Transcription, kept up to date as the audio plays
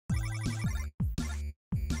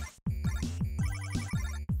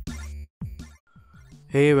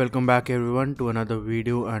Hey, welcome back everyone to another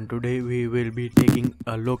video, and today we will be taking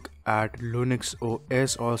a look at Linux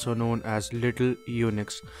OS, also known as Little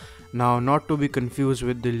Unix. Now, not to be confused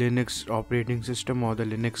with the Linux operating system or the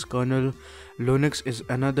Linux kernel, Linux is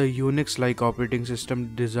another Unix-like operating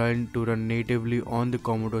system designed to run natively on the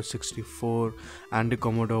Commodore 64 and the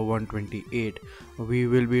Commodore 128. We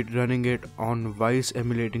will be running it on Vice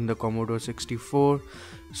emulating the Commodore 64.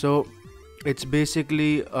 So it's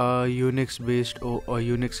basically a Unix based or a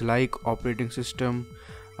Unix like operating system,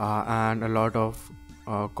 and a lot of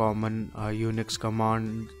common Unix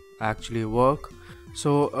commands actually work.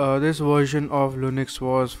 So this version of Linux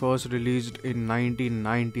was first released in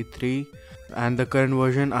 1993, and the current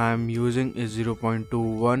version I am using is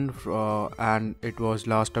 0.21, and it was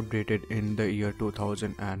last updated in the year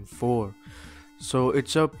 2004. So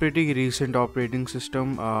it's a pretty recent operating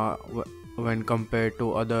system when compared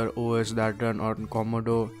to other OS that run on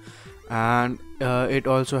Commodore, and it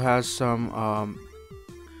also has some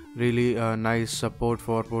really nice support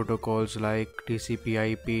for protocols like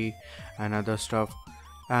TCP/IP and other stuff.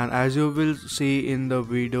 And as you will see in the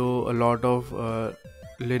video, a lot of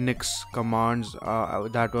Linux commands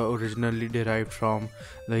that were originally derived from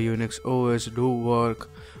the Unix OS do work,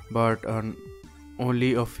 but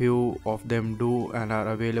only a few of them do and are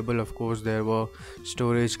available. Of course, there were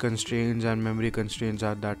storage constraints and memory constraints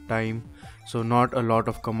at that time, so not a lot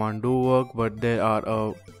of commands do work, but there are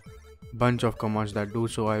a bunch of commands that do.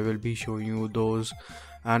 So I will be showing you those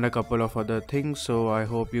and a couple of other things. So I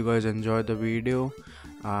hope you guys enjoy the video,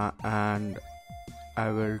 and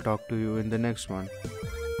I will talk to you in the next one.